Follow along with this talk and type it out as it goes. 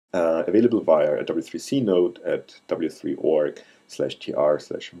available via a W3C node at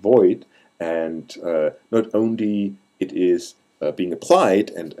w3org/tr/void, and not only it is being applied,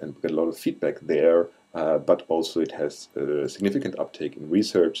 and we get a lot of feedback there, but also it has a significant uptake in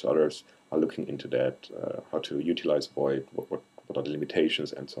research. Others are looking into that, how to utilize void, what are the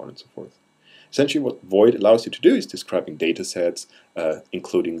limitations, and so on and so forth. Essentially, what void allows you to do is describing data sets,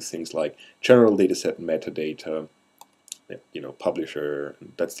 including things like general dataset metadata, publisher,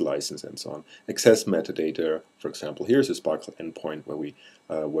 that's the license, and so on. Access metadata, for example, here's a SPARQL endpoint where we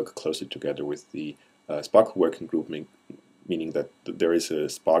work closely together with the SPARQL working group, meaning that there is a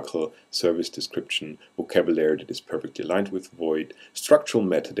SPARQL service description vocabulary that is perfectly aligned with void. Structural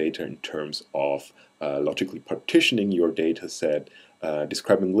metadata in terms of logically partitioning your data set,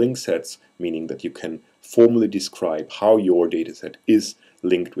 describing link sets, meaning that you can formally describe how your data set is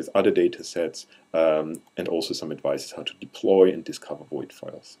linked with other data sets, and also some advice how to deploy and discover void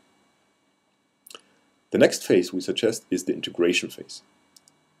files. The next phase we suggest is the integration phase.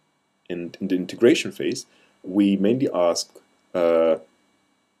 And in the integration phase, we mainly ask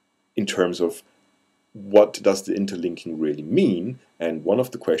in terms of what does the interlinking really mean, and one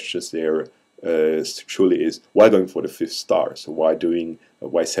of the questions there surely is why going for the 5th star? So why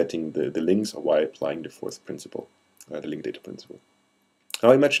setting the links, or why applying the 4th principle, the link data principle?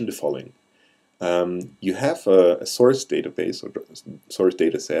 Now imagine the following. You have a source database or source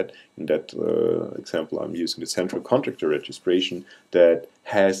data set. In that example, I'm using the central contractor registration that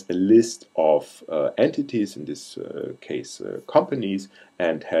has a list of entities, in this case companies,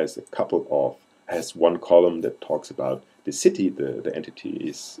 and has one column that talks about the city the entity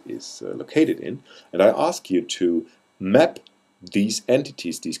is located in. And I ask you to map these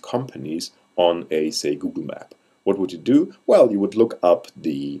entities, these companies, on a, say, Google map. What would you do? Well, you would look up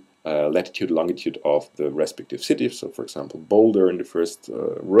the latitude, longitude of the respective cities. So, for example, Boulder in the first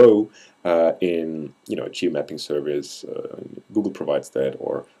row in a geomapping service. Google provides that,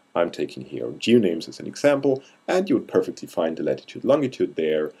 or I'm taking here GeoNames as an example, and you would perfectly find the latitude, longitude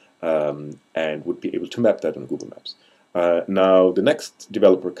there, and would be able to map that on Google Maps. Now, the next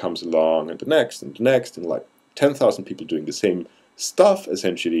developer comes along, and the next, and like 10,000 people doing the same stuff,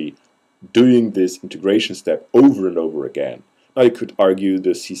 essentially doing this integration step over and over again. Now, you could argue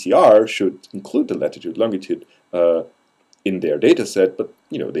the CCR should include the latitude, longitude in their data set, but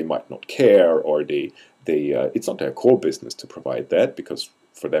they might not care, or it's not their core business to provide that, because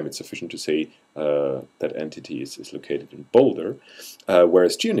for them it's sufficient to say that entity is located in Boulder,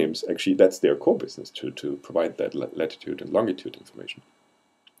 whereas GeoNames, actually, that's their core business to provide that latitude and longitude information.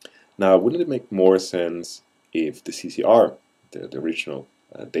 Now, wouldn't it make more sense if the CCR, the original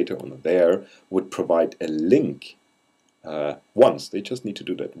data owner there, would provide a link once? They just need to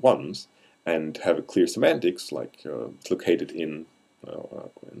do that once and have a clear semantics, like it's located in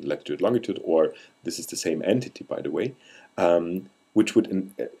latitude, longitude, or this is the same entity, by the way, which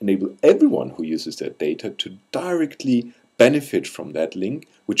would enable everyone who uses that data to directly benefit from that link,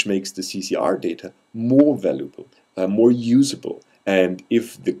 which makes the CCR data more valuable, more usable. And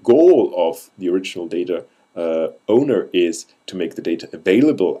if the goal of the original data owner is to make the data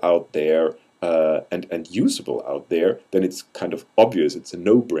available out there and usable out there, then it's kind of obvious, it's a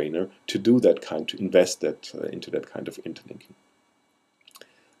no-brainer to do that to invest that into that kind of interlinking.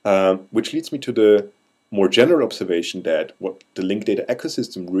 Which leads me to the more general observation that what the linked data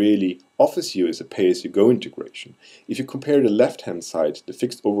ecosystem really offers you is a pay-as-you-go integration. If you compare the left-hand side, the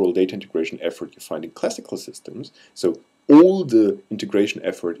fixed overall data integration effort you find in classical systems, so all the integration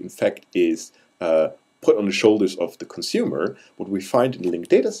effort, in fact, is put on the shoulders of the consumer. What we find in the linked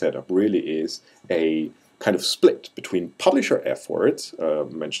data setup really is a kind of split between publisher efforts,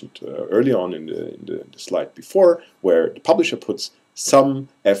 mentioned early on in the slide before, where the publisher puts some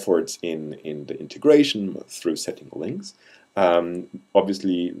efforts in the integration through setting links.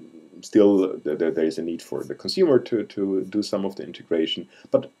 Obviously, still there is a need for the consumer to do some of the integration,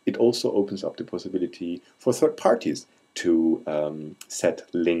 but it also opens up the possibility for third parties to set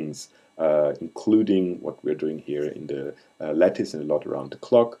links, including what we're doing here in the Lattice and a lot around the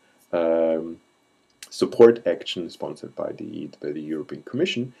clock support action sponsored by the European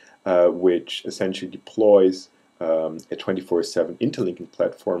Commission, which essentially deploys a 24/7 interlinking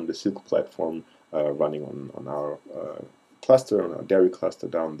platform, the Silk platform, running on our cluster, on our dairy cluster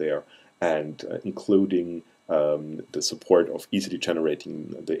down there, and including the support of easily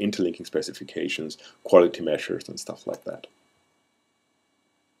generating the interlinking specifications, quality measures, and stuff like that.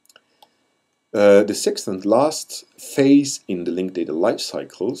 The sixth and last phase in the linked data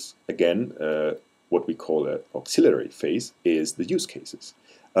lifecycles, again, what we call an auxiliary phase, is the use cases.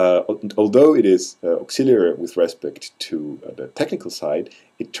 although it is auxiliary with respect to the technical side,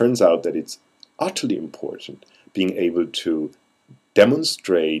 it turns out that it's utterly important being able to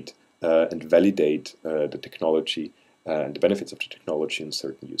demonstrate and validate the technology and the benefits of the technology in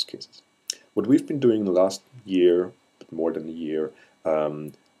certain use cases. What we've been doing in the last year, but more than a year,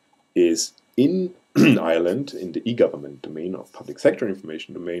 is in Ireland, in the e-government domain or public sector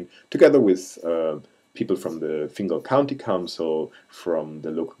information domain, together with people from the Fingal County Council, from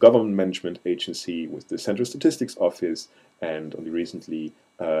the local government management agency, with the Central Statistics Office, and only recently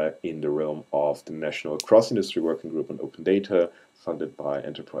in the realm of the National Cross-Industry Working Group on Open Data, funded by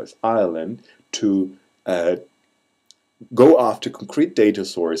Enterprise Ireland, to go after concrete data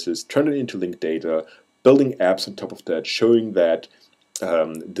sources, turn it into linked data, building apps on top of that, showing that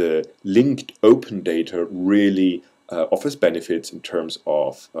the linked open data really offers benefits in terms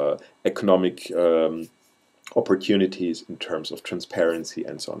of economic opportunities, in terms of transparency,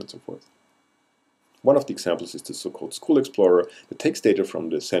 and so on and so forth. One of the examples is the so-called School Explorer that takes data from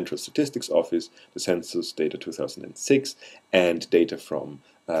the Central Statistics Office, the Census data 2006, and data from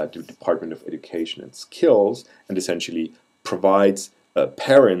the Department of Education and Skills, and essentially provides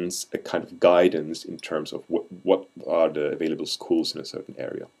parents a kind of guidance in terms of what are the available schools in a certain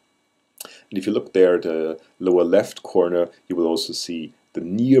area. And if you look there at the lower left corner, you will also see the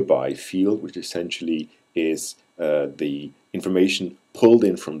nearby field, which essentially is the information pulled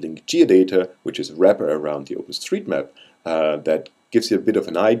in from linked geodata, which is a wrapper around the OpenStreetMap that gives you a bit of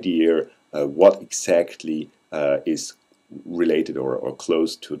an idea what exactly is related or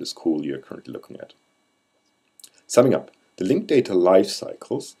close to the school you're currently looking at. Summing up, the linked data life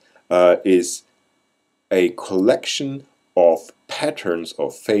cycles is a collection of patterns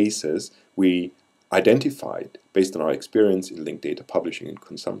of phases we identified based on our experience in linked data publishing and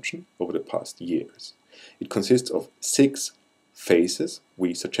consumption over the past years. It consists of 6 phases.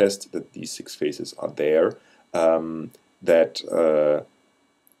 We suggest that these 6 phases are there, that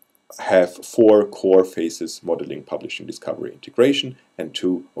have 4 core phases: modeling, publishing, discovery, integration, and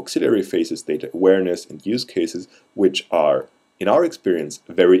 2 auxiliary phases: data awareness and use cases, which are, in our experience,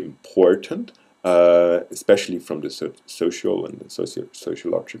 very important, especially from the social and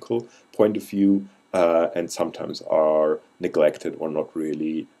sociological point of view, and sometimes are neglected or not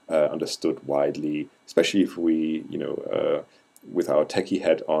really understood widely, especially if we, with our techie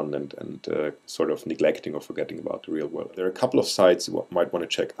hat on and sort of neglecting or forgetting about the real world. There are a couple of sites you might want to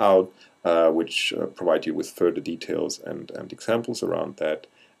check out, which provide you with further details and examples around that.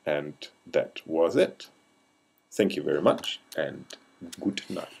 And that was it. Thank you very much, and good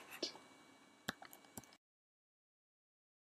night.